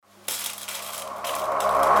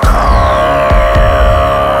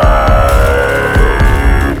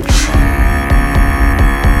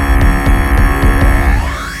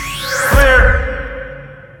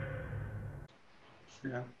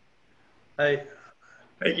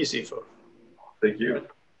Thank you, Sifu. Thank you.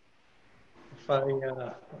 If I,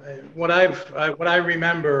 what I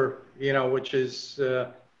remember, which is,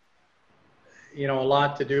 a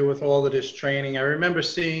lot to do with all of this training. I remember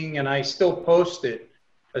seeing, and I still post it,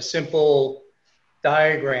 a simple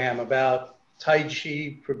diagram about Tai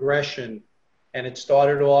Chi progression. And it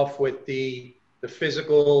started off with the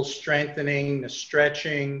physical strengthening, the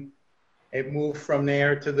stretching. It moved from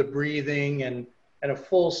there to the breathing and a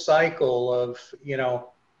full cycle of,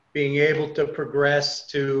 being able to progress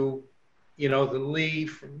to, the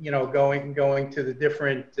leaf, going to the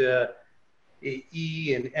different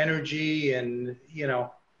E and energy and,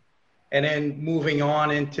 and then moving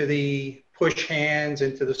on into the push hands,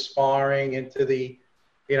 into the sparring, into the,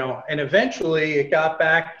 and eventually it got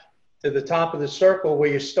back to the top of the circle where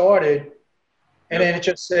you started. And then it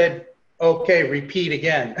just said, okay, repeat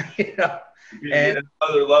again. And at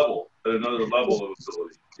another level of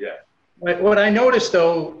ability. Yeah. What I noticed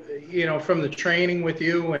though, from the training with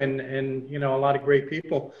you and a lot of great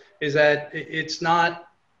people, is that it's not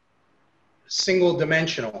single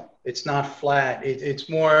dimensional. It's not flat. It's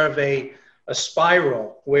more of a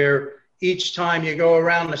spiral where each time you go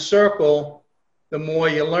around the circle, the more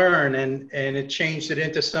you learn, and it changed it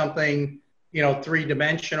into something,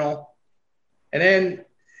 three-dimensional. And then,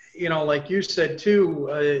 like you said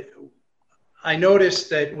too, I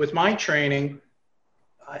noticed that with my training,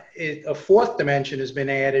 a fourth dimension has been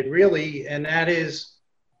added really, and that is,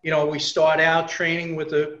 we start out training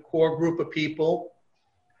with a core group of people.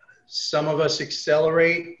 Some of us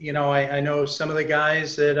accelerate. I know some of the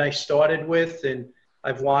guys that I started with, and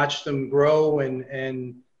I've watched them grow and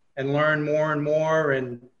learn more and more.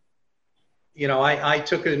 And, I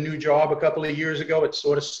took a new job a couple of years ago. It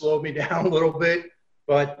sort of slowed me down a little bit,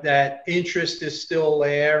 but that interest is still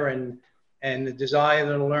there, and the desire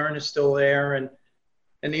to learn is still there.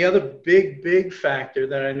 And the other big factor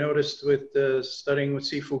that I noticed with studying with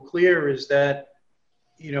Sifu Clear is that,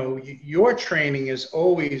 your training is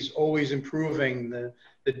always improving.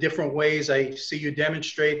 The different ways I see you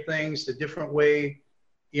demonstrate things, the different way,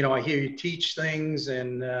 I hear you teach things,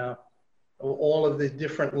 and all of the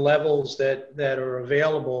different levels that are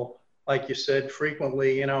available. Like you said,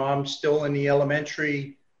 frequently, I'm still in the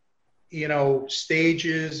elementary,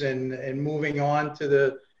 stages and moving on to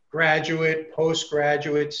the graduate,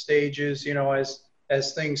 postgraduate stages,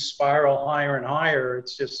 as things spiral higher and higher.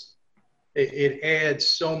 It's just, it adds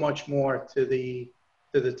so much more to the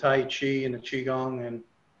Tai Chi and the Qigong, and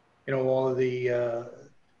all of the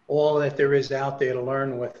all that there is out there to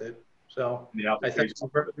learn with it. So I thank you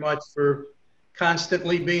very much for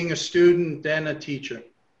constantly being a student and a teacher.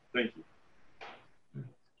 Thank you.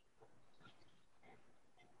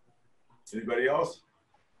 Anybody else?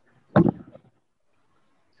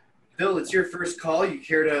 Phil, it's your first call. You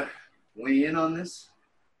care to weigh in on this?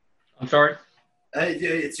 I'm sorry?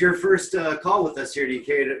 It's your first call with us here. Do you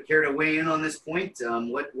care to weigh in on this point?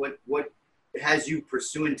 What has you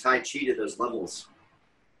pursuing Tai Chi to those levels?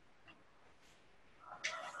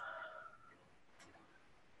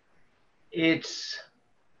 There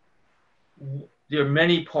are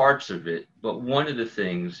many parts of it, but one of the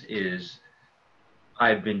things is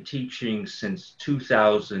I've been teaching since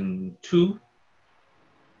 2002,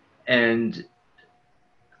 and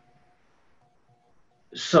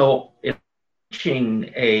so if I'm teaching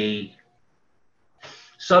a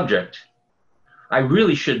subject, I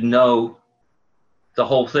really should know the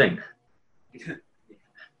whole thing.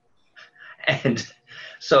 And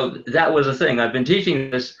so that was a thing. I've been teaching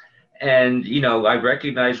this, and I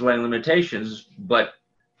recognize my limitations, but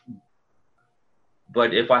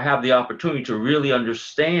if I have the opportunity to really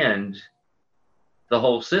understand the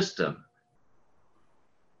whole system,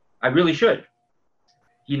 I really should.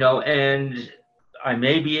 And I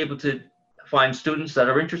may be able to find students that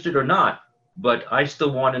are interested or not, but I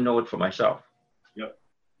still want to know it for myself. Yep.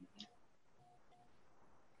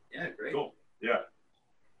 Yeah, great. Cool. Yeah.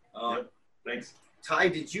 Yep. Thanks. Ty,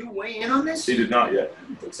 did you weigh in on this? He did not yet. I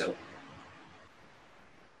don't think so.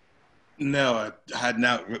 No, I had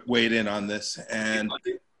not weighed in on this, and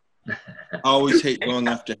I always hate going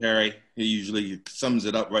after Harry. He usually sums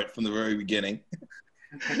it up right from the very beginning.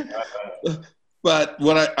 But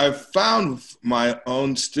what I've found with my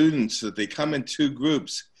own students, that they come in two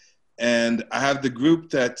groups, and I have the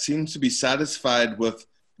group that seems to be satisfied with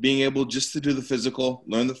being able just to do the physical,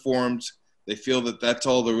 learn the forms. They feel that that's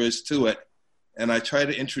all there is to it. And I try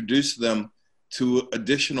to introduce them to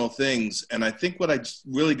additional things. And I think what I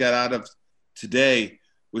really got out of today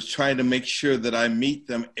was trying to make sure that I meet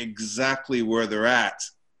them exactly where they're at,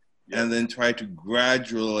 and then try to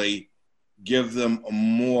gradually give them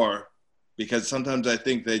more, because sometimes I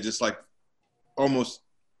think they just like almost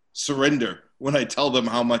surrender when I tell them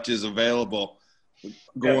how much is available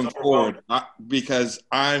going forward, because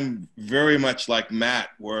I'm very much like Matt,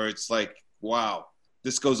 where it's like, wow,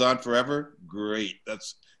 this goes on forever. Great.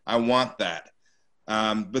 I want that.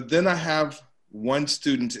 But then I have one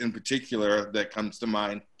student in particular that comes to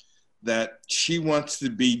mind that she wants to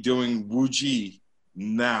be doing Wuji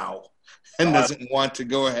now and doesn't want to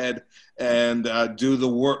go ahead and do the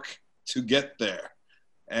work to get there.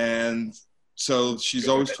 And so she's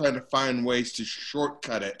always trying to find ways to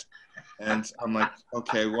shortcut it. And I'm like,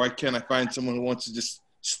 okay, why can't I find someone who wants to just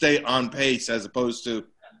stay on pace as opposed to,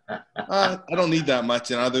 I don't need that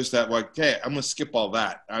much. And others that like, okay, I'm going to skip all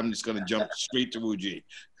that. I'm just going to jump straight to Wuji.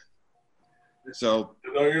 So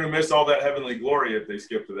they're going to miss all that heavenly glory if they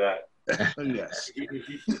skip to that. Yes.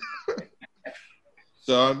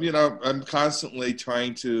 So, you know, I'm constantly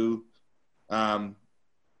trying to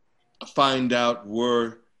find out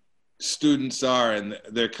where students are, and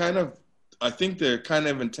I think they're kind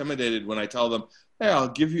of intimidated when I tell them, hey, I'll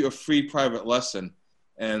give you a free private lesson.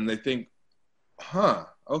 And they think,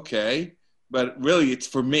 okay. But really it's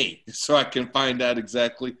for me, so I can find out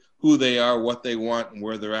exactly who they are, what they want, and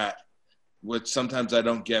where they're at, which sometimes I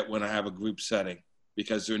don't get when I have a group setting,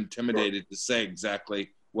 because they're intimidated to say exactly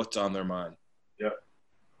what's on their mind. Yep.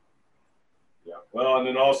 Yeah. Well, and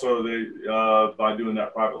then also they, by doing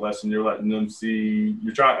that private lesson, you're letting them see,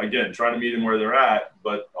 you're trying to meet them where they're at,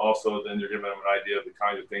 but also then you're giving them an idea of the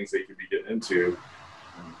kind of things they could be getting into.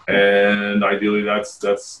 And ideally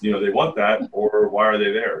that's, you know, they want that, or why are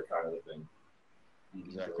they there kind of a thing.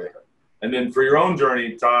 Exactly. And then for your own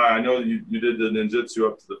journey, Ty, I know you did the ninjutsu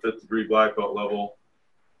up to the 5th degree black belt level,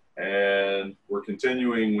 and we're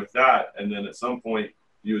continuing with that. And then at some point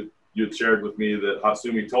you had shared with me that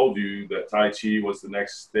Hatsumi told you that Tai Chi was the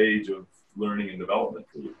next stage of learning and development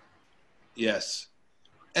for you. Yes.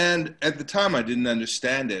 And at the time I didn't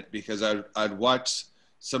understand it, because I'd watched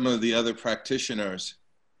some of the other practitioners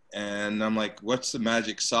and I'm like, what's the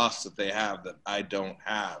magic sauce that they have that I don't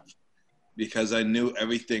have? Because I knew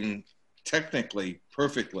everything technically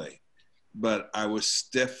perfectly, but I was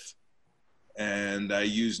stiff and I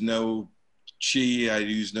used no chi, I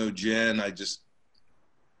used no jin. I just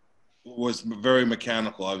was very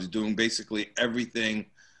mechanical. I was doing basically everything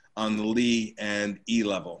on the Li and E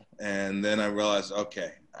level. And then I realized,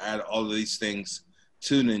 okay, I add all of these things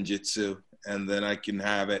to ninjutsu, and then I can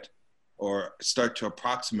have it or start to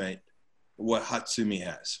approximate what Hatsumi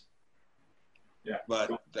has. Yeah.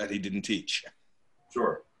 But that he didn't teach.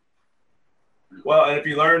 Sure. Well, and if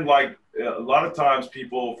you learn, like a lot of times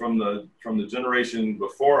people from the generation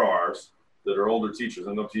before ours that are older teachers,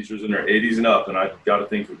 I know teachers in their 80s and up, and I've got to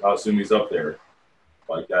think Hatsumi's up there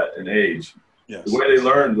like that in age. Yes. The way they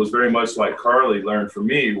learned was very much like Carly learned from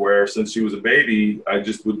me, where since she was a baby, I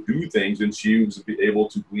just would do things and she was able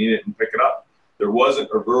to glean it and pick it up. There wasn't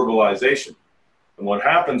a verbalization. And what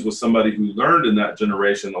happens with somebody who learned in that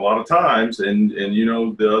generation a lot of times, and you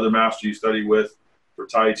know, the other master you study with for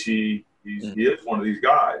Tai Chi, he is one of these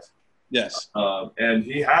guys. Yes. And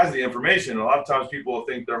he has the information. A lot of times people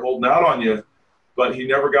think they're holding out on you, but he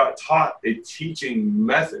never got taught a teaching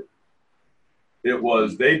method. It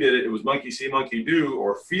was, they did it, it was monkey see, monkey do,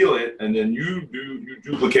 or feel it, and then you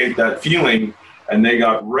duplicate that feeling, and they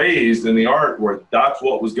got raised in the art where that's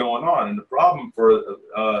what was going on. And the problem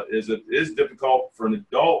is it is difficult for an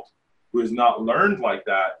adult who has not learned like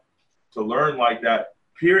that to learn like that,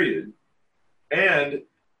 period. And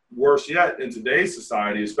worse yet, in today's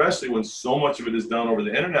society, especially when so much of it is done over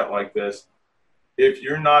the internet like this, if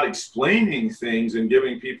you're not explaining things and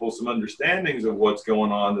giving people some understandings of what's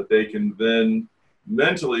going on, that they can then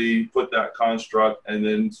mentally put that construct and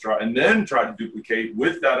then try to duplicate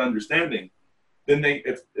with that understanding, then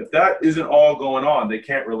if that isn't all going on, they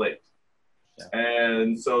can't relate. Yeah.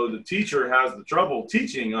 And so the teacher has the trouble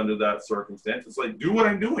teaching under that circumstance. It's like, do what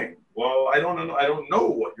I'm doing. Well, I don't know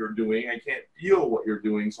what you're doing. I can't feel what you're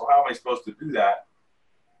doing. So how am I supposed to do that?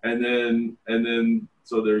 And then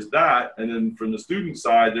so there's that. And then from the student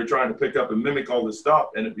side, they're trying to pick up and mimic all this stuff.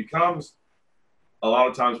 And it becomes, a lot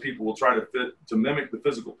of times people will try to mimic the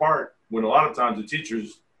physical part, when a lot of times the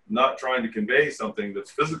teacher's not trying to convey something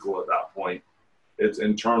that's physical at that point. It's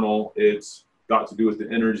internal. It's got to do with the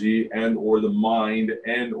energy and or the mind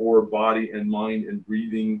and or body and mind and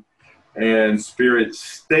breathing and spirit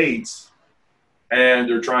states. And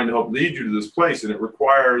they're trying to help lead you to this place. And it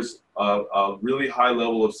requires a really high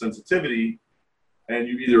level of sensitivity. And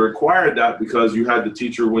you either acquired that because you had the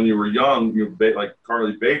teacher when you were young, like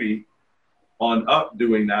Carly Baby, on up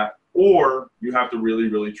doing that, or you have to really,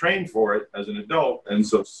 really train for it as an adult. And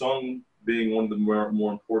so Sung being one of the more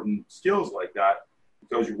important skills like that,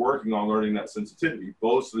 because you're working on learning that sensitivity,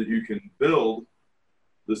 both so that you can build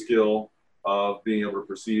the skill of being able to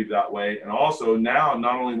perceive that way. And also now,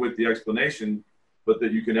 not only with the explanation, but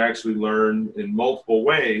that you can actually learn in multiple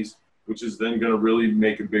ways, which is then going to really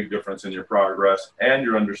make a big difference in your progress and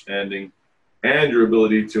your understanding and your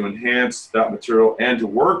ability to enhance that material and to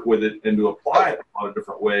work with it and to apply it a lot of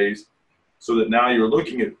different ways, so that now you're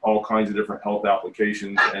looking at all kinds of different health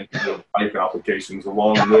applications and life applications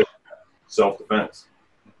along with self-defense.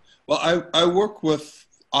 Well, I work with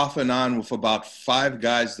off and on with about 5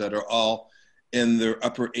 guys that are all in their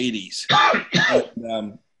upper 80s.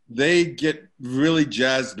 And, they get really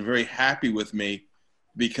jazzed and very happy with me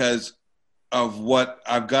because of what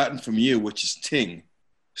I've gotten from you, which is Ting.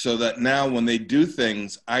 So that now when they do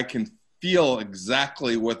things, I can feel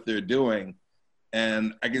exactly what they're doing.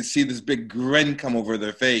 And I can see this big grin come over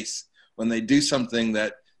their face when they do something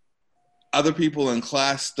that other people in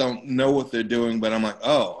class don't know what they're doing, but I'm like,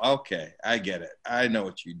 oh, okay, I get it. I know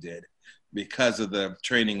what you did because of the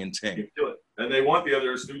training in Ting. You do it. And they want the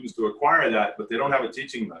other students to acquire that, but they don't have a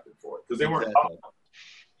teaching method for it because they weren't taught.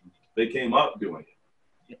 They came up doing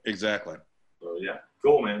it. Exactly. So yeah,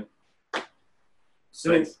 cool, man.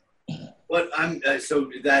 So, Thanks. what I'm so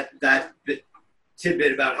that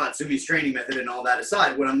tidbit about Hatsumi's training method and all that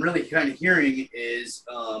aside, what I'm really kind of hearing is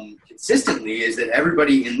consistently is that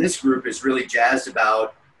everybody in this group is really jazzed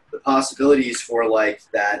about the possibilities for like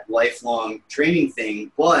that lifelong training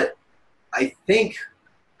thing. But I think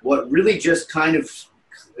what really just kind of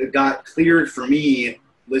got cleared for me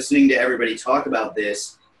listening to everybody talk about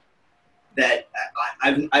this, that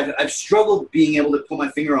I've struggled being able to put my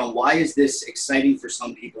finger on why is this exciting for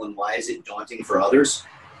some people and why is it daunting for others.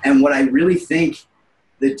 And what I really think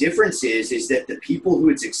the difference is that the people who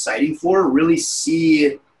it's exciting for really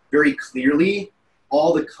see very clearly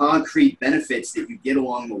all the concrete benefits that you get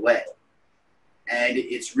along the way. And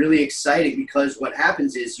it's really exciting because what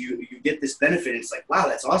happens is you get this benefit and it's like, wow,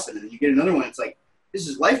 that's awesome. And then you get another one, it's like, this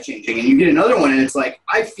is life-changing. And you get another one and it's like,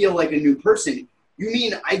 I feel like a new person. You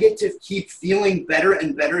mean I get to keep feeling better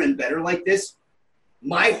and better and better like this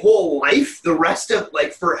my whole life, the rest of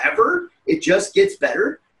like forever? It just gets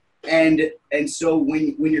better. And so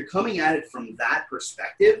when you're coming at it from that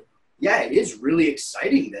perspective, yeah, it is really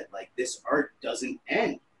exciting that like this art doesn't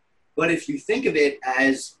end. But if you think of it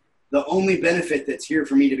as the only benefit that's here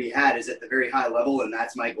for me to be had is at the very high level, and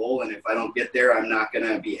that's my goal, and if I don't get there, I'm not going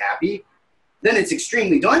to be happy, then it's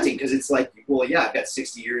extremely daunting because it's like, well, yeah, I've got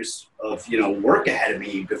 60 years of, work ahead of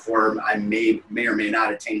me before I may or may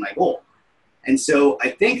not attain my goal. And so I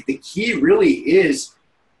think the key really is,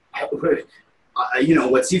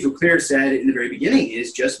 what Sifu Clear said in the very beginning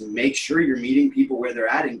is just make sure you're meeting people where they're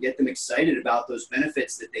at and get them excited about those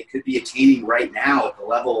benefits that they could be attaining right now at the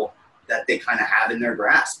level that they kind of have in their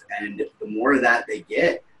grasp. And the more of that they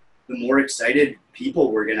get, the more excited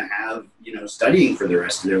people we're going to have, studying for the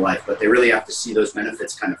rest of their life. But they really have to see those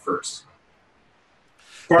benefits kind of first.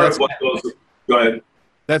 Go ahead.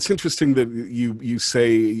 That's interesting that you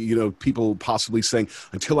say, people possibly saying,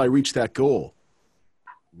 until I reach that goal.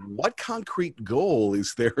 What concrete goal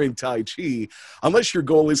is there in Tai Chi? Unless your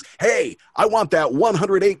goal is, hey, I want that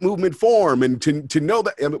 108 movement form. And to know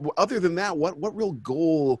that, other than that, what real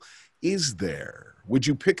goal is there? Would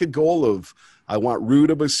you pick a goal of, I want root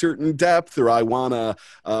of a certain depth, or I want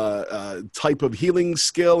a type of healing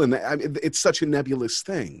skill? And it's such a nebulous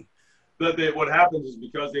thing. But what happens is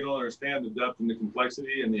because they don't understand the depth and the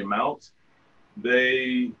complexity and the amount,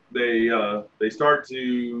 they start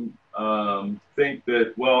to think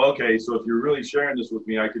that, well, okay, so if you're really sharing this with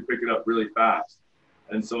me, I could pick it up really fast.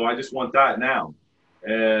 And so I just want that now.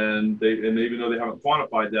 And even though they haven't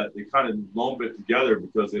quantified that, they kind of lump it together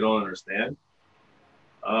because they don't understand.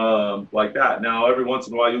 Like that. Now, every once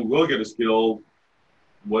in a while, you will get a skill,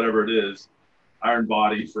 whatever it is, iron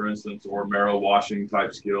body, for instance, or marrow washing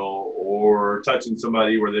type skill, or touching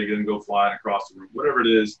somebody where they're going to go flying across the room, whatever it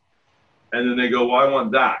is. And then they go, well, I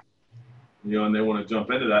want that, and they want to jump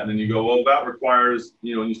into that. And then you go, well, that requires, and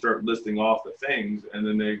you start listing off the things. And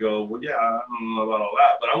then they go, well, yeah, I don't know about all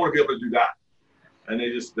that, but I want to be able to do that. And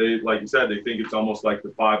they, like you said, they think it's almost like the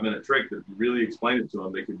 5-minute trick that if you really explain it to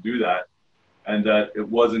them, they could do that. And that it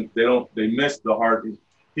wasn't, they missed the heart.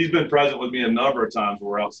 He's been present with me a number of times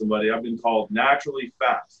where we're out somebody. I've been called naturally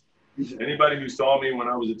fast. Anybody who saw me when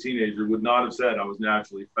I was a teenager would not have said I was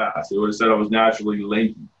naturally fast. They would have said I was naturally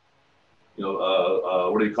lanky.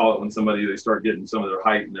 What do you call it when they start getting some of their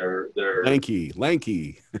height and their lanky.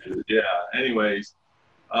 Yeah. Anyways,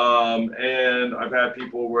 and I've had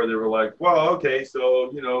people where they were like, well, okay,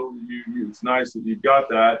 so it's nice that you've got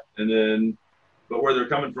that, and then but where they're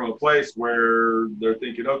coming from a place where they're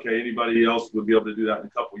thinking, okay, anybody else would be able to do that in a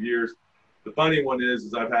couple of years. The funny one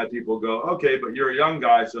is I've had people go, okay, but you're a young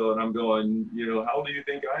guy. So, and I'm going, how old do you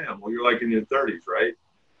think I am? Well, you're like in your 30s, right?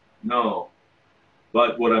 No.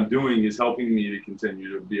 But what I'm doing is helping me to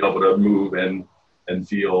continue to be able to move and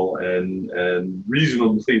feel and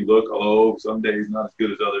reasonably look, although some days not as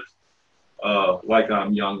good as others, like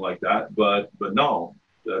I'm young like that. But no,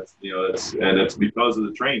 that's, it's because of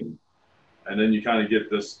the training. And then you kind of get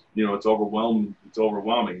this, it's overwhelming.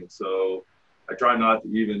 And so I try not to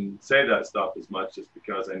even say that stuff as much, just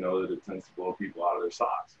because I know that it tends to blow people out of their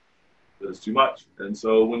socks. That it's too much. And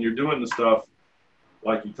so when you're doing the stuff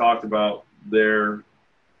like you talked about there,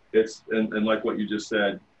 it's and like what you just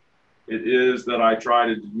said, it is that I try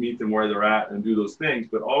to meet them where they're at and do those things,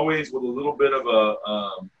 but always with a little bit of a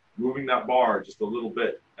moving that bar just a little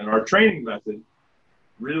bit. And our training method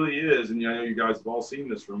really is, and I know you guys have all seen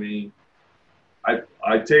this from me, I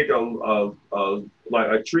take I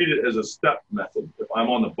treat it as a step method. If I'm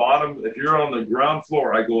on the bottom, if you're on the ground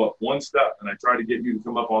floor, I go up one step and I try to get you to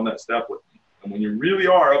come up on that step with me. And when you really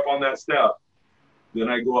are up on that step, then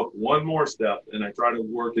I go up one more step and I try to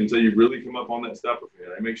work until you really come up on that step with me.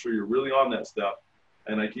 And I make sure you're really on that step,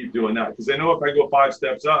 and I keep doing that. Because I know if I go 5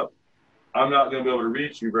 steps up, I'm not going to be able to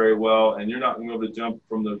reach you very well, and you're not going to be able to jump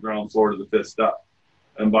from the ground floor to the 5th step.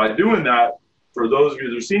 And by doing that, for those of you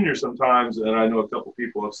that are seniors sometimes, and I know a couple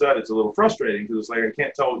people have said it's a little frustrating because it's like, I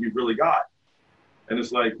can't tell what you've really got. And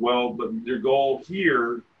it's like, well, but your goal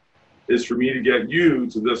here is for me to get you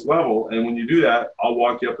to this level. And when you do that, I'll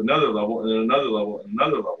walk you up another level and then another level and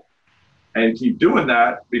another level. And keep doing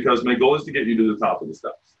that, because my goal is to get you to the top of the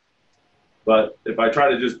steps. But if I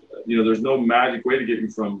try to just, there's no magic way to get you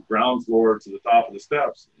from ground floor to the top of the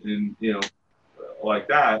steps. And, like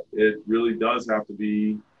that, it really does have to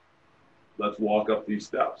be, let's walk up these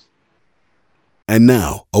steps. And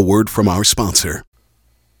now, a word from our sponsor.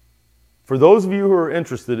 For those of you who are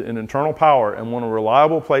interested in internal power and want a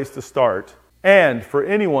reliable place to start, and for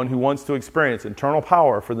anyone who wants to experience internal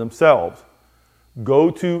power for themselves, go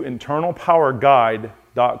to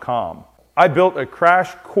internalpowerguide.com. I built a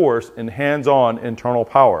crash course in hands-on internal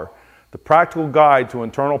power. The Practical Guide to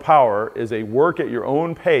Internal Power is a work at your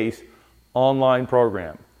own pace online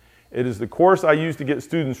program. It is the course I use to get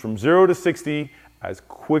students from 0 to 60 as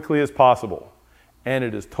quickly as possible, and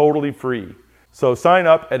it is totally free. So sign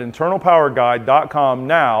up at internalpowerguide.com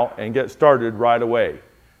now and get started right away.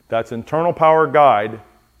 That's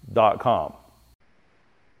internalpowerguide.com.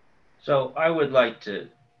 So I would like to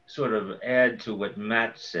sort of add to what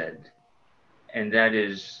Matt said, and that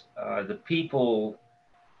is the people,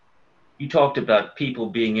 you talked about people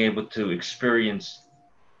being able to experience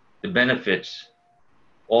the benefits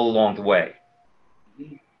all along the way.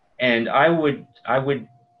 And I would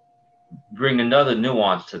bring another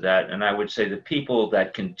nuance to that, and I would say the people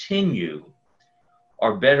that continue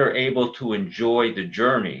are better able to enjoy the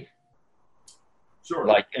journey. Sure.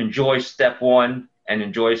 Like enjoy step 1 and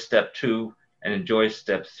enjoy step 2 and enjoy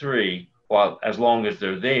step 3, while as long as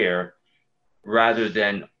they're there, rather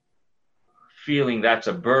than feeling that's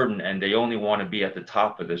a burden and they only want to be at the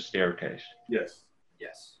top of the staircase. Yes.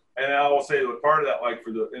 Yes. And I will say that part of that, like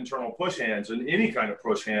for the internal push hands and any kind of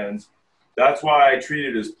push hands, that's why I treat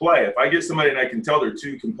it as play. If I get somebody and I can tell they're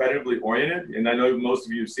too competitively oriented, and I know most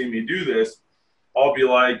of you have seen me do this, I'll be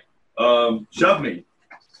like, shove me.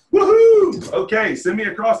 Woohoo! Okay, send me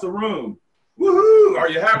across the room. Woohoo! Are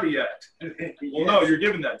you happy yet? Well, no, you're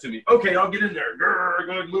giving that to me. Okay, I'll get in there. Grr,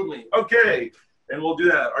 go ahead and move me. Okay, and we'll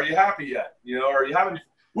do that. Are you happy yet? Are you having,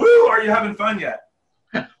 are you having fun yet?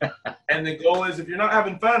 And the goal is, if you're not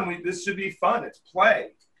having fun, this should be fun. It's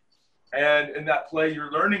play. And in that play,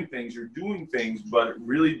 you're learning things, you're doing things, but it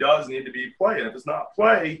really does need to be play. And if it's not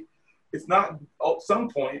play, it's not at some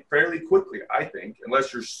point fairly quickly, I think,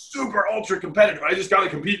 unless you're super ultra competitive. I just got to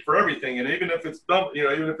compete for everything. And even if it's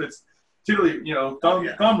even if it's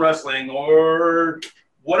thumb wrestling or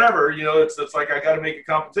whatever, it's like I got to make a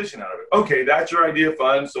competition out of it. Okay, that's your idea of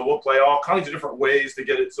fun. So we'll play all kinds of different ways to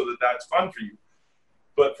get it so that that's fun for you.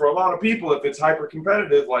 But for a lot of people, if it's hyper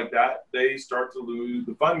competitive like that, they start to lose.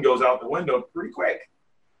 The fun goes out the window pretty quick.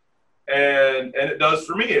 And it does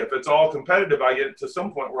for me. If it's all competitive, I get to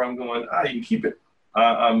some point where I'm going, you can keep it.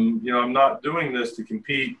 I'm not doing this to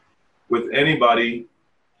compete with anybody.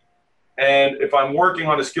 And if I'm working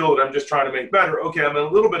on a skill that I'm just trying to make better, okay, I'm in a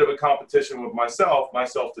little bit of a competition with myself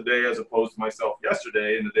today as opposed to myself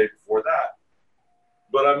yesterday and the day before that.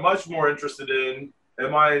 But I'm much more interested in,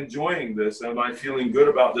 am I enjoying this? Am I feeling good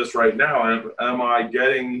about this right now? Am I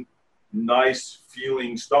getting nice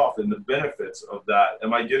feeling stuff and the benefits of that?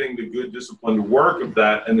 Am I getting the good disciplined work of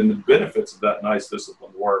that and then the benefits of that nice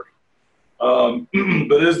disciplined work?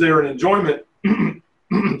 But is there an enjoyment,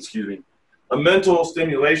 excuse me, a mental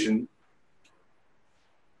stimulation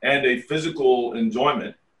and a physical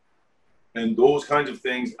enjoyment and those kinds of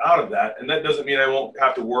things out of that? And that doesn't mean I won't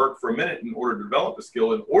have to work for a minute in order to develop a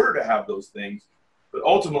skill in order to have those things. But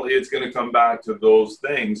ultimately, it's going to come back to those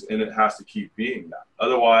things, and it has to keep being that.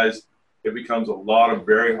 Otherwise, it becomes a lot of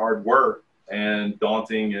very hard work and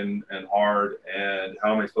daunting and hard. And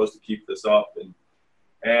how am I supposed to keep this up?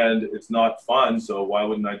 And it's not fun. So why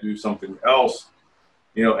wouldn't I do something else?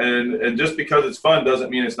 You know, and just because it's fun doesn't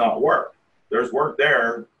mean it's not work. There's work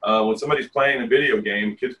there. When somebody's playing a video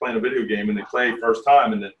game, kids playing a video game, and they play first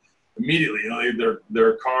time, and then immediately, you know,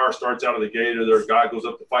 their car starts out of the gate, or their guy goes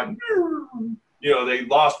up to fight, and you know, they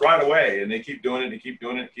lost right away, and they keep doing it, and keep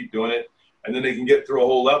doing it, and keep doing it, and then they can get through a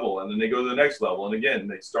whole level, and then they go to the next level, and again,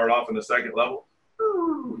 they start off in the second level,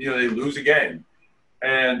 you know, they lose again,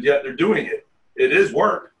 and yet they're doing it. It is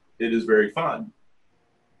work. It is very fun.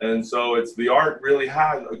 And so it's, the art really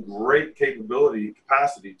has a great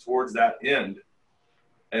capacity towards that end.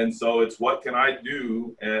 And so it's, what can I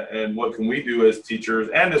do and what can we do as teachers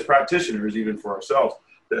and as practitioners, even for ourselves,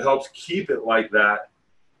 that helps keep it like that,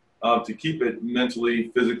 to keep it mentally,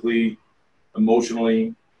 physically,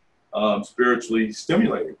 emotionally, spiritually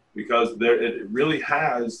stimulating, because it really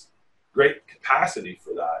has great capacity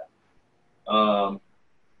for that.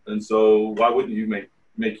 And so why wouldn't you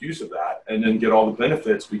make use of that and then get all the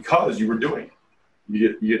benefits because you were doing it?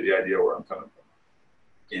 You get the idea where I'm coming from.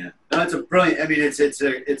 Yeah, no, that's a brilliant. I mean, it's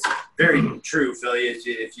very true, Philly.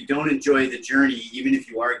 If you don't enjoy the journey, even if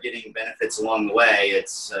you are getting benefits along the way,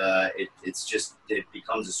 it's just, it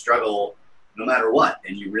becomes a struggle no matter what.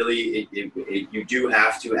 And you really, you do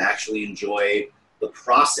have to actually enjoy the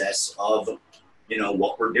process of, you know,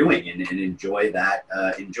 what we're doing, and enjoy that,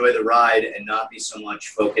 enjoy the ride, and not be so much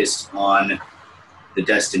focused on the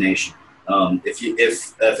destination.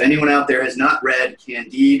 If anyone out there has not read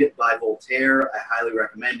Candide by Voltaire, I highly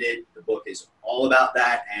recommend it. The book is all about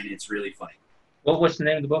that, and it's really funny. What's the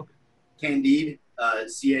name of the book? Candide,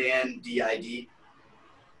 C-A-N-D-I-D.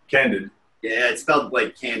 Candid. Yeah, it's spelled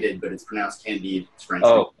like Candid, but it's pronounced Candide. It's French.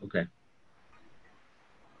 Oh, okay.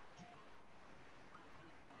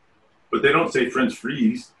 But they don't say French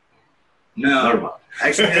freeze. No, Never mind.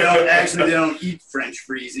 Actually, they don't eat French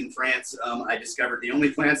fries in France. I discovered the only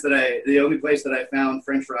place that I found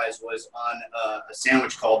French fries was on a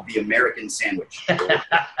sandwich called the American Sandwich.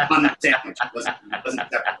 On the sandwich, it wasn't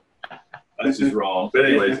separate. That's just wrong. But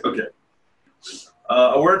anyways, okay.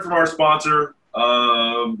 A word from our sponsor.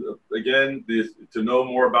 Again, to know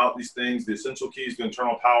more about these things, the essential keys to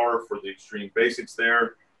internal power for the extreme basics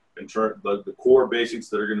there. The core basics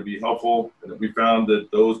that are going to be helpful, and we found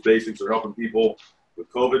that those basics are helping people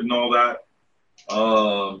with COVID and all that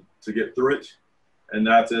to get through it. And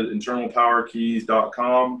that's at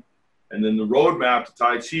internalpowerkeys.com. And then the roadmap to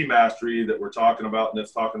Tai Chi mastery that we're talking about, and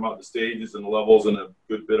that's talking about the stages and the levels and a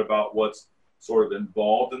good bit about what's sort of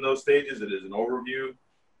involved in those stages. It is an overview,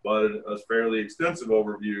 but a fairly extensive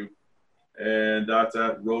overview. And that's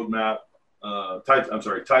at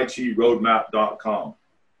TaiChiRoadmap.com.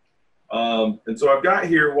 And so I've got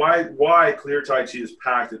here why Clear Tai Chi is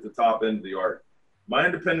packed at the top end of the art. My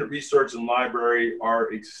independent research and library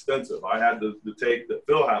are extensive. I had the take that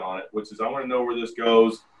Phil had on it, which is I want to know where this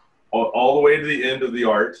goes all the way to the end of the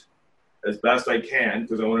art as best I can,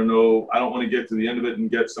 because I want to know, I don't want to get to the end of it and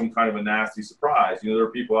get some kind of a nasty surprise. You know, there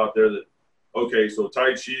are people out there that, okay, so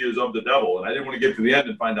Tai Chi is of the devil, and I didn't want to get to the end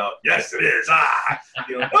and find out, yes, it is.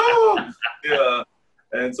 You know, oh, yeah.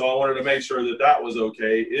 And so I wanted to make sure that that was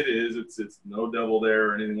okay. It is. It's no devil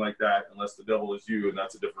there or anything like that, unless the devil is you, and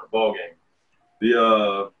that's a different ballgame. In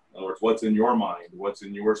other words, what's in your mind? What's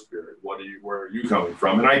in your spirit? Where are you coming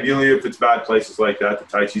from? And ideally, if it's bad places like that, the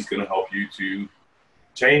Tai Chi is going to help you to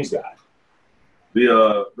change that.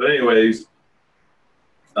 But anyways,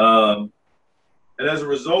 and as a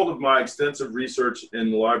result of my extensive research in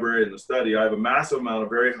the library and the study, I have a massive amount of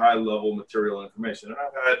very high-level material information. And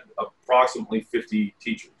I've had approximately 50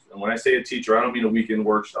 teachers. And when I say a teacher, I don't mean a weekend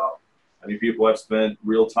workshop. I mean people I've spent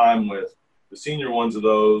real time with. The senior ones of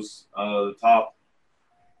those, the top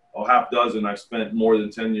half dozen, I've spent more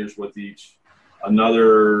than 10 years with each.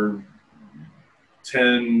 Another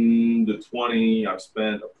 10 to 20, I've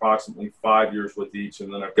spent approximately 5 years with each.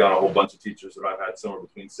 And then I've got a whole bunch of teachers that I've had somewhere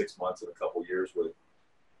between 6 months and a couple years with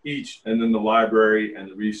each. And then the library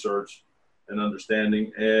and the research and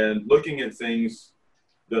understanding and looking at things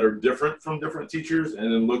that are different from different teachers,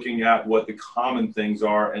 and then looking at what the common things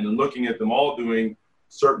are, and then looking at them all doing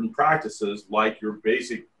certain practices like your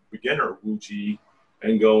basic beginner Wu Chi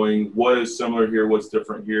and going, what is similar here? What's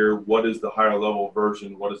different here? What is the higher level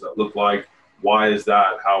version? What does that look like? Why is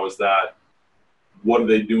that? How is that? What are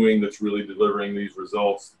they doing that's really delivering these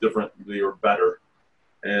results differently or better?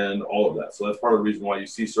 And all of that. So that's part of the reason why you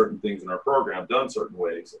see certain things in our program done certain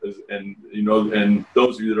ways. And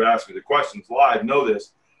those of you that are asking the questions live know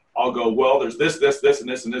this. I'll go, well, there's this, and this,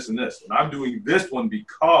 and this, and this. And I'm doing this one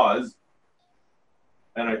because,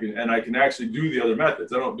 and I can actually do the other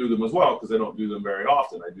methods. I don't do them as well because I don't do them very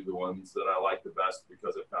often. I do the ones that I like the best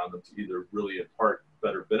because I found them to either really impart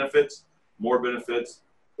better benefits, more benefits,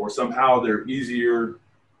 or somehow they're easier,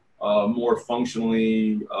 more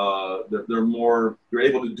functionally, you're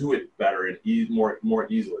able to do it better and more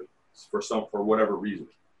easily for whatever reason.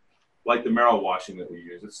 Like the marrow washing that we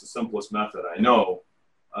use, it's the simplest method I know,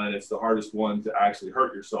 and it's the hardest one to actually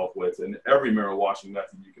hurt yourself with. And every marrow washing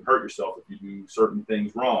method, you can hurt yourself if you do certain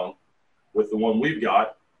things wrong. With the one we've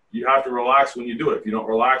got, you have to relax when you do it. If you don't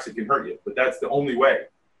relax, it can hurt you. But that's the only way.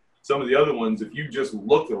 Some of the other ones, if you just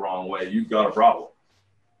look the wrong way, you've got a problem.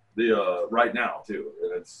 Right now too,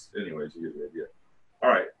 and it's anyways, you get the idea. All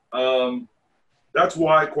right, that's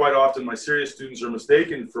why quite often my serious students are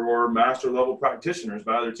mistaken for master level practitioners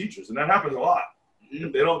by other teachers, and that happens a lot.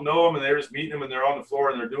 If they don't know them and they're just meeting them and they're on the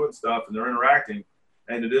floor and they're doing stuff and they're interacting,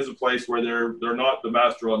 and it is a place where they're not the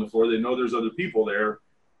master on the floor, they know there's other people there.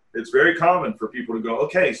 It's very common for people to go,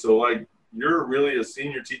 okay, so like you're really a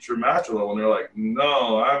senior teacher master level, and they're like,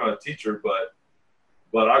 no, I'm a teacher, but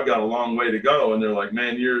I've got a long way to go. And they're like,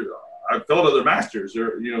 man, I've felt other masters,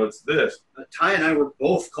 it's this. Ty and I were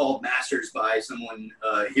both called masters by someone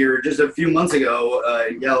here just a few months ago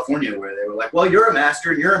in California, where they were like, well, you're a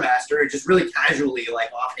master and you're a master. Just really casually,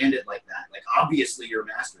 like offhanded like that. Like, obviously you're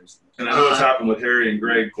masters. And I know it's happened with Harry and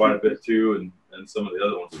Greg quite a bit too, and some of the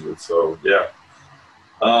other ones. So, yeah.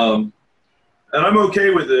 And I'm okay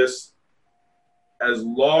with this, as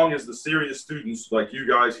long as the serious students like you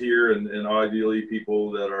guys here and ideally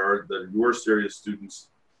people that are your serious students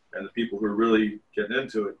and the people who are really getting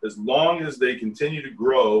into it, as long as they continue to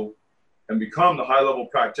grow and become the high-level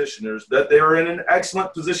practitioners that they are in an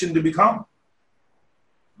excellent position to become.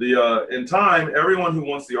 In time, everyone who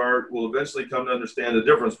wants the art will eventually come to understand the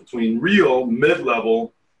difference between real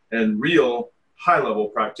mid-level and real high-level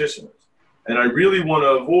practitioners. And I really want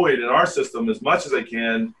to avoid in our system as much as I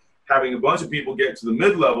can having a bunch of people get to the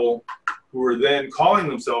mid-level who are then calling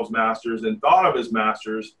themselves masters and thought of as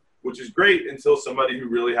masters, which is great until somebody who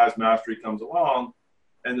really has mastery comes along.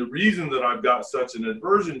 And the reason that I've got such an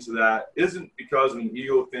aversion to that isn't because of an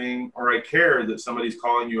ego thing or I care that somebody's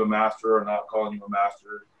calling you a master or not calling you a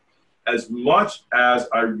master, as much as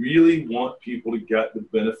I really want people to get the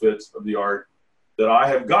benefits of the art that I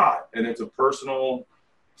have got. And it's a personal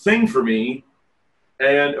thing for me.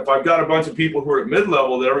 And if I've got a bunch of people who are at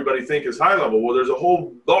mid-level that everybody think is high-level, well, there's a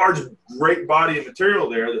whole large, great body of material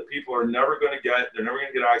there that people are never going to get. They're never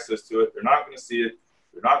going to get access to it. They're not going to see it.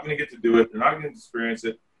 They're not going to get to do it. They're not going to experience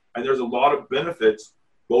it. And there's a lot of benefits,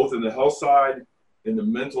 both in the health side, in the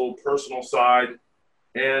mental, personal side,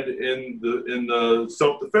 and in the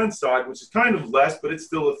self-defense side, which is kind of less, but it's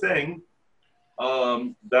still a thing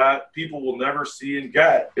that people will never see and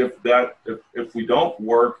get if we don't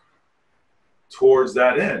work towards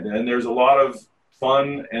that end. And there's a lot of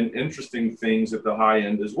fun and interesting things at the high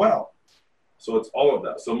end as well. So it's all of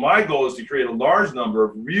that. So my goal is to create a large number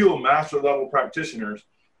of real master level practitioners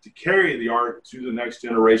to carry the art to the next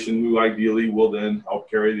generation, who ideally will then help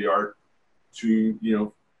carry the art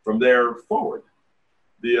to, from there forward.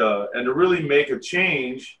 And to really make a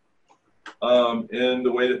change in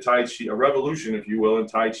the way that Tai Chi, a revolution, if you will, in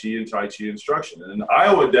Tai Chi and Tai Chi instruction. And I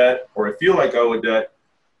owe a debt, or I feel like I owe a debt,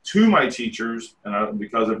 to my teachers, and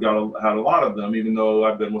because I've had a lot of them, even though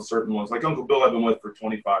I've been with certain ones, like Uncle Bill I've been with for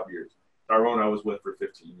 25 years. Tyrone I was with for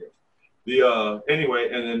 15 years. Anyway,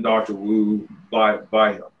 and then Dr. Wu by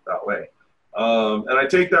him that way. And I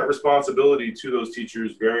take that responsibility to those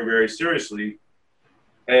teachers very, very seriously.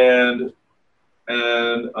 And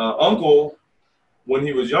Uncle, when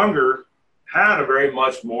he was younger, had a very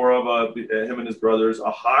much more of him and his brothers, a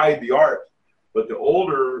hide the art. But the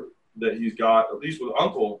older that he's got, at least with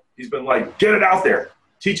Uncle, he's been like, get it out there,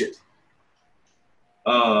 teach it.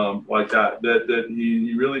 Like that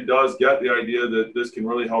he really does get the idea that this can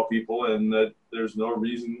really help people and that there's no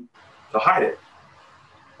reason to hide it.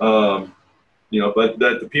 But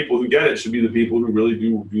that the people who get it should be the people who really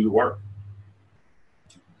do the work.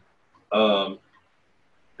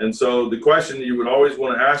 And so the question that you would always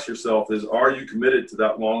want to ask yourself is, are you committed to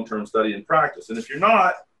that long-term study and practice? And if you're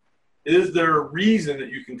not, is there a reason that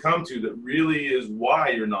you can come to that really is why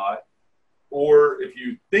you're not? or if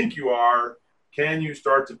you think you are, can you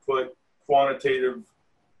start to put quantitative,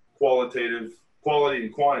 qualitative, quality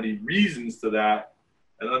and quantity reasons to that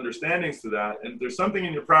and understandings to that? And if there's something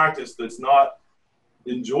in your practice that's not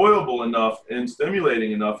enjoyable enough and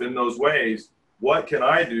stimulating enough in those ways, what can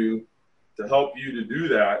I do to help you to do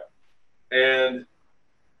that? And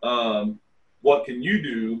what can you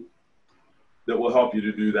do that will help you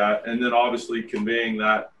to do that? And then obviously conveying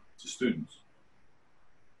that to students.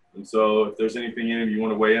 And so if there's anything any of you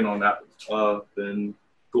want to weigh in on that, then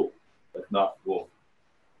cool. If not, we'll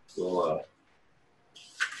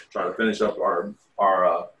try to finish up our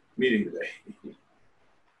meeting today.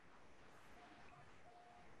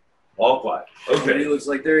 All quiet. Okay. It looks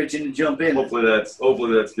like they're itching to jump in. Hopefully that's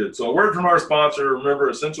good. So a word from our sponsor. Remember,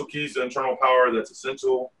 Essential Keys to Internal Power. That's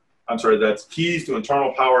keys to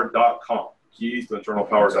internalpower.com. Keys to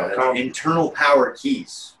internalpower.com. Internal Power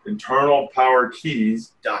Keys.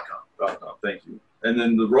 Internalpowerkeys.com. Thank you. And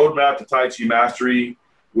then the roadmap to Tai Chi Mastery,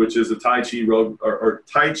 which is a Tai Chi road or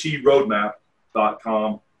Tai Chi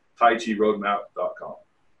roadmap.com. Tai Chi roadmap.com.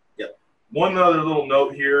 Yep. One other little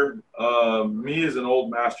note here. Me as an old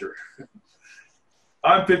master.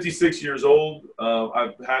 I'm 56 years old.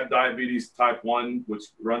 I've had diabetes type 1, which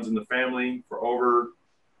runs in the family for over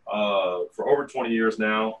 20 years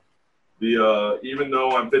now. Even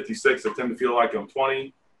though I'm 56, I tend to feel like I'm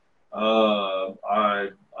 20. I'm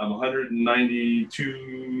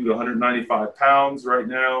 192 to 195 pounds right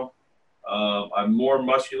now. I'm more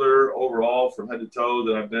muscular overall from head to toe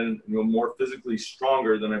than I've been, more physically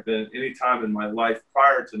stronger than I've been any time in my life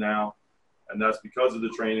prior to now. And that's because of the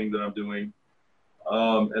training that I'm doing.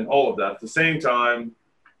 And all of that. At the same time,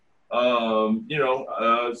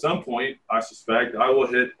 at some point, I suspect I will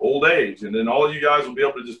hit old age, and then all of you guys will be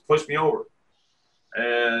able to just push me over.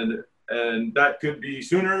 And that could be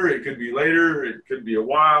sooner, it could be later, it could be a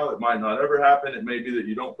while, it might not ever happen. It may be that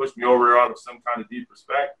you don't push me over out of some kind of deep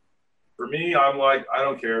respect. For me, I'm like, I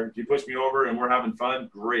don't care. If you push me over and we're having fun,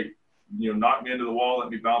 great. Knock me into the wall, let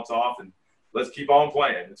me bounce off, and let's keep on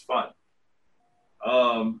playing. It's fun.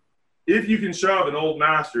 If you can shove an old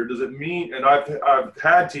master, does it mean, and I've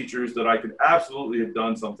had teachers that I could absolutely have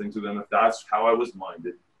done something to them if that's how I was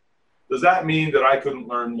minded. Does that mean that I couldn't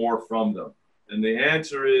learn more from them? And the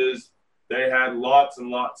answer is they had lots and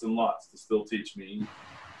lots and lots to still teach me,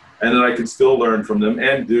 and that I could still learn from them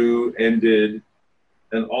and do and did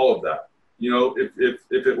and all of that.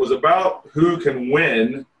 If it was about who can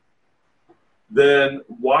win, then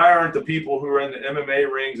why aren't the people who are in the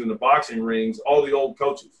MMA rings and the boxing rings all the old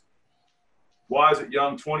coaches? Why is it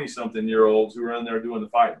young 20-something-year-olds who are in there doing the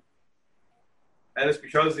fighting? And it's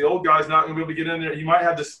because the old guy's not going to be able to get in there. He might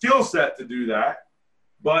have the skill set to do that,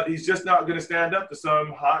 but he's just not going to stand up to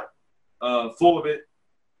some hot, full of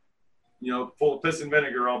piss and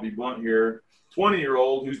vinegar, I'll be blunt here,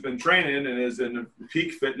 20-year-old who's been training and is in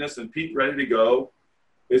peak fitness and peak ready to go.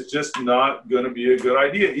 It's just not going to be a good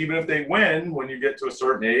idea. Even if they win, when you get to a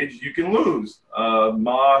certain age, you can lose.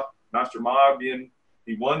 Master Ma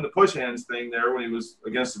he won the push hands thing there when he was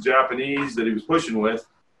against the Japanese that he was pushing with,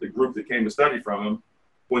 the group that came to study from him,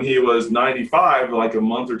 when he was 95, like a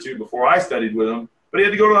month or two before I studied with him, but he had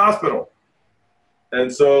to go to the hospital.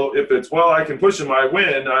 And so if it's, well, I can push him, I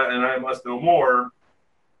win, and I must know more,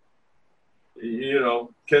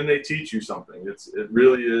 can they teach you something? It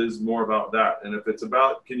really is more about that. And if it's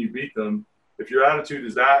about, can you beat them? If your attitude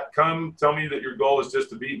is that, come tell me that your goal is just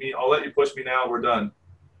to beat me. I'll let you push me now. We're done.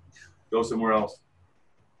 Go somewhere else.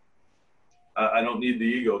 I don't need the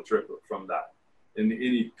ego trip from that.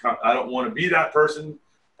 I don't want to be that person,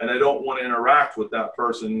 and I don't want to interact with that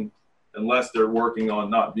person unless they're working on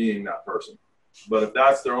not being that person. But if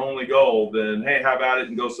that's their only goal, then hey, have at it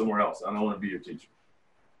and go somewhere else. I don't want to be your teacher,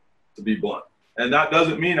 to be blunt. And that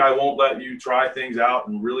doesn't mean I won't let you try things out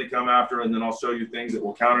and really come after, and then I'll show you things that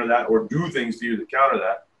will counter that or do things to you that counter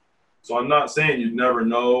that. So I'm not saying you'd never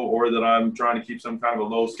know or that I'm trying to keep some kind of a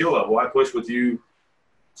low skill level. I push with you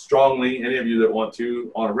strongly, any of you that want to,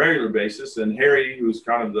 on a regular basis. And Harry, who's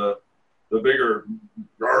kind of the bigger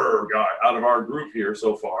guy out of our group here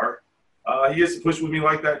so far, he gets to push with me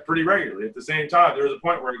like that pretty regularly. At the same time, there's a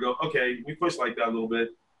point where I go, okay, we push like that a little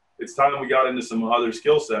bit. It's time we got into some other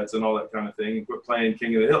skill sets and all that kind of thing and quit playing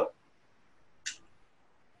King of the Hill.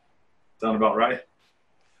 Sound about right?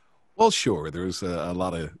 Well, sure. There's a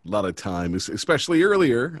lot of time, especially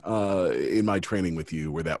earlier in my training with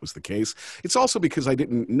you, where that was the case. It's also because I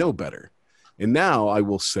didn't know better, and now I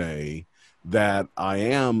will say that I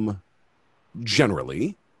am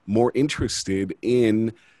generally more interested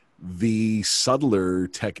in the subtler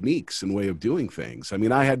techniques and way of doing things. I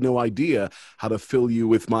mean, I had no idea how to fill you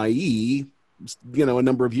with my E you know, a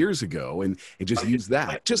number of years ago, and just use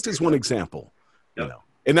that just as one example, you Yep. know.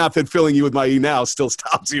 And not that filling you with my E now still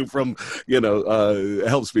stops you from, you know,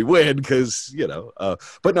 helps me win, because, you know,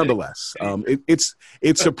 but nonetheless,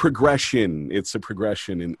 it's a progression. It's a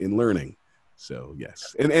progression in learning. So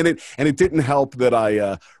yes, and it didn't help that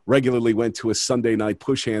I regularly went to a Sunday night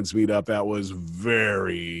push hands meetup that was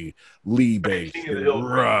very Lee based. King of the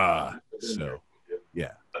Hill. So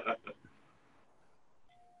yeah.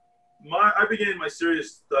 I began my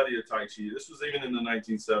serious study of Tai Chi. This was even in the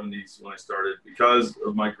 1970s when I started, because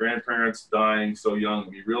of my grandparents dying so young,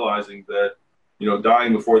 me realizing that, you know,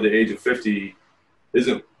 dying before the age of 50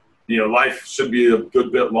 isn't, you know, life should be a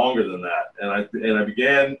good bit longer than that. And I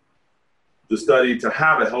began the study to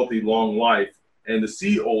have a healthy, long life and to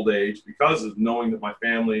see old age, because of knowing that my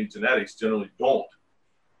family genetics generally don't,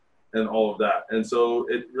 and all of that. And so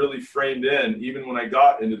it really framed in, even when I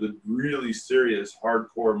got into the really serious,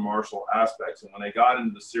 hardcore martial aspects, and when I got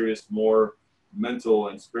into the serious, more mental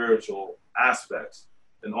and spiritual aspects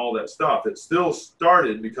and all that stuff, it still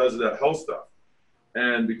started because of that health stuff.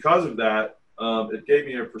 And because of that, it gave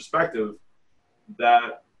me a perspective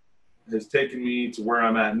that has taken me to where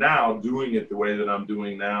I'm at now, doing it the way that I'm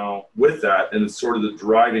doing now with that. And it's sort of the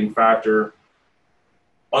driving factor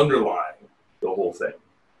underlying the whole thing.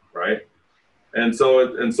 Right. And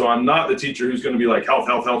so I'm not the teacher who's going to be like health.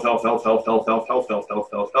 No,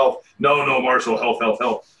 Marshall,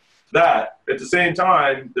 health. That at the same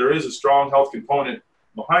time, there is a strong health component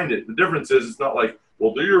behind it. The difference is, it's not like,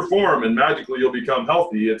 well, do your form and magically you'll become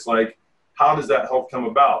healthy. It's like, how does that health come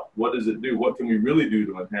about? What does it do? What can we really do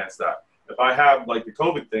to enhance that? If I have like the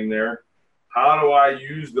COVID thing there, how do I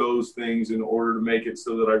use those things in order to make it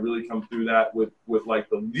so that I really come through that with like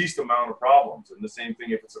the least amount of problems? And the same thing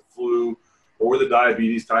if it's a flu or the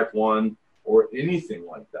diabetes type 1 or anything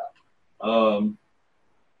like that. And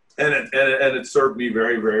it served me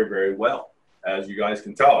very, very, very well, as you guys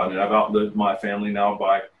can tell. I mean, I've outlived my family now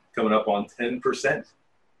by coming up on 10%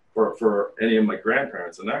 for any of my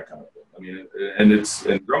grandparents and that kind of thing. I mean, and it's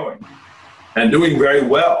growing and doing very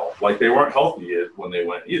well. Like, they weren't healthy when they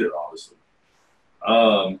went either, obviously.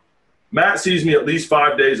 Matt sees me at least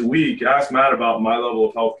 5 days a week. Ask Matt about my level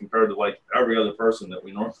of health compared to like every other person that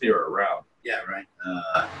we normally are around. Yeah, right.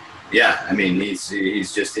 Yeah, I mean,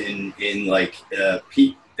 he's just in like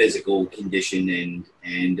peak physical condition,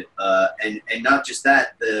 and not just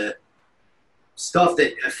that, the stuff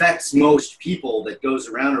that affects most people that goes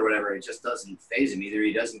around or whatever, it just doesn't faze him. Either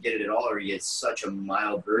he doesn't get it at all, or he gets such a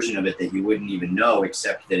mild version of it that you wouldn't even know,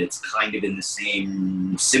 except that it's kind of in the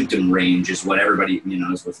same symptom range as what everybody, you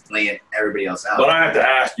know, is what's laying everybody else out. But I have to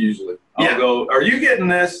ask usually. I'll go, are you getting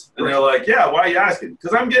this? And they're like, yeah, why are you asking?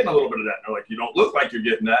 Because I'm getting a little bit of that. And they're like, you don't look like you're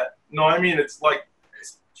getting that. No, I mean, it's like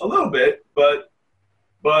a little bit, but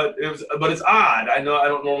it's odd. I know I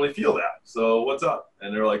don't normally feel that. So what's up?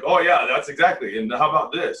 And they're like, oh yeah, that's exactly. And how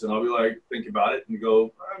about this? And I'll be like, think about it and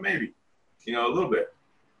go, maybe, you know, a little bit,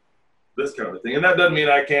 this kind of a thing. And that doesn't mean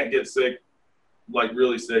I can't get sick, like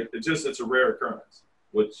really sick. It's a rare occurrence,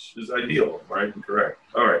 which is ideal, right? And correct.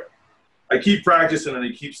 All right. I keep practicing and I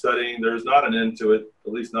keep studying. There's not an end to it,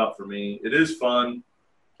 at least not for me. It is fun.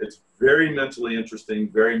 It's very mentally interesting,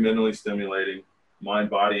 very mentally stimulating, mind,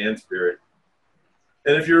 body, and spirit.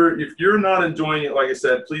 And if you're not enjoying it, like I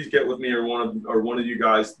said, please get with me or one of you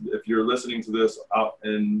guys. If you're listening to this out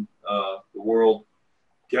in the world,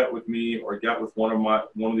 get with me or get with one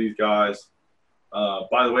of these guys.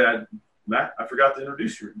 By the way, Matt, I forgot to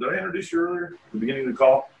introduce you. Did I introduce you earlier at the beginning of the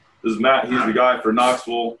call? This is Matt. He's the guy for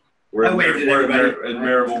Knoxville. We're in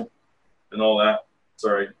Maryville and all that.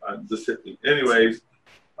 Sorry, I just hit me. Anyways,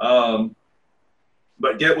 but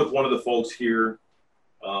get with one of the folks here.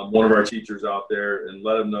 One of our teachers out there, and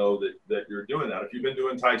let them know that you're doing that. If you've been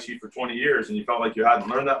doing Tai Chi for 20 years and you felt like you hadn't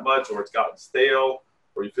learned that much, or it's gotten stale,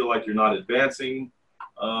 or you feel like you're not advancing,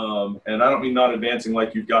 and I don't mean not advancing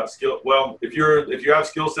like you've got skill. Well, if you have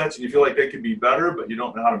skill sets and you feel like they could be better, but you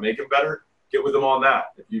don't know how to make them better, get with them on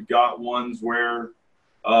that. If you've got ones where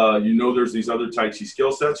you know there's these other Tai Chi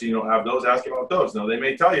skill sets and you don't have those, ask about those. Now, they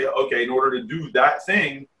may tell you, okay, in order to do that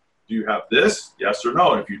thing, do you have this? Yes or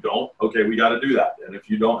no? And if you don't, okay, we got to do that. And if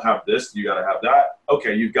you don't have this, you got to have that.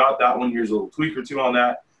 Okay, you've got that one. Here's a little tweak or two on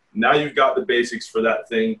that. Now you've got the basics for that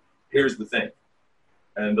thing. Here's the thing.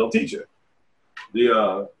 And they'll teach you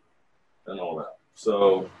and all that.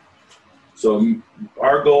 So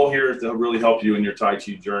our goal here is to really help you in your Tai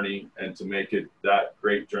Chi journey and to make it that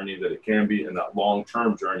great journey that it can be, and that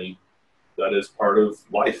long-term journey that is part of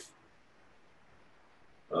life.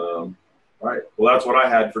 All right. Well, that's what I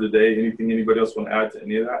had for today. Anything anybody else want to add to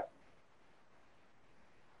any of that?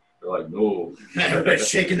 They're like, no. Everybody's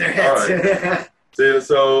shaking their heads. All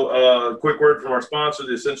So, quick word from our sponsor,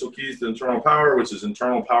 the Essential Keys to Internal Power, which is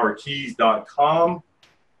internalpowerkeys.com.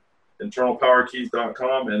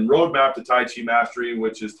 internalpowerkeys.com, and Roadmap to Tai Chi Mastery,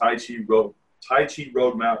 which is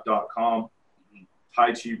taichiroadmap.com.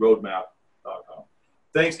 taichiroadmap.com.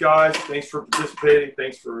 Thanks, guys. Thanks for participating.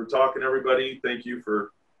 Thanks for talking, everybody. Thank you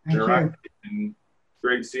for interacting. And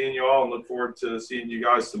great seeing you all, and look forward to seeing you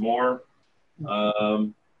guys some more.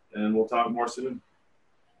 And we'll talk more soon.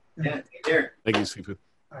 Yeah, take care. Thank you, Sifu.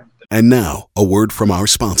 And now, a word from our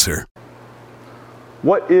sponsor.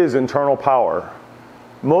 What is internal power?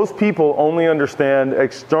 Most people only understand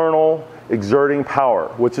external exerting power,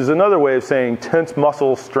 which is another way of saying tense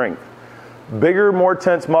muscle strength. Bigger, more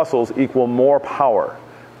tense muscles equal more power.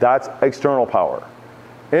 That's external power.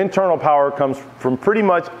 Internal power comes from pretty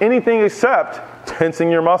much anything except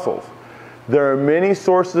tensing your muscles. There are many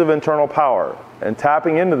sources of internal power, and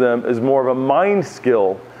tapping into them is more of a mind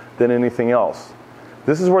skill than anything else.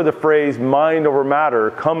 This is where the phrase mind over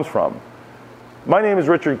matter comes from. My name is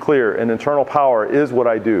Richard Clear, and internal power is what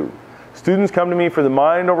I do. Students come to me for the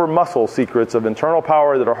mind over muscle secrets of internal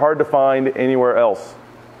power that are hard to find anywhere else.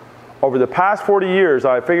 Over the past 40 years,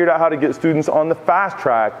 I figured out how to get students on the fast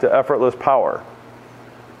track to effortless power.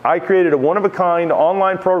 I created a one-of-a-kind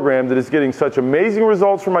online program that is getting such amazing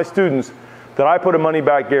results for my students that I put a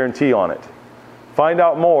money-back guarantee on it. Find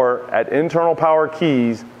out more at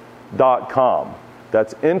internalpowerkeys.com.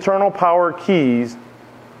 That's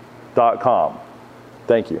internalpowerkeys.com.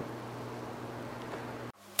 Thank you.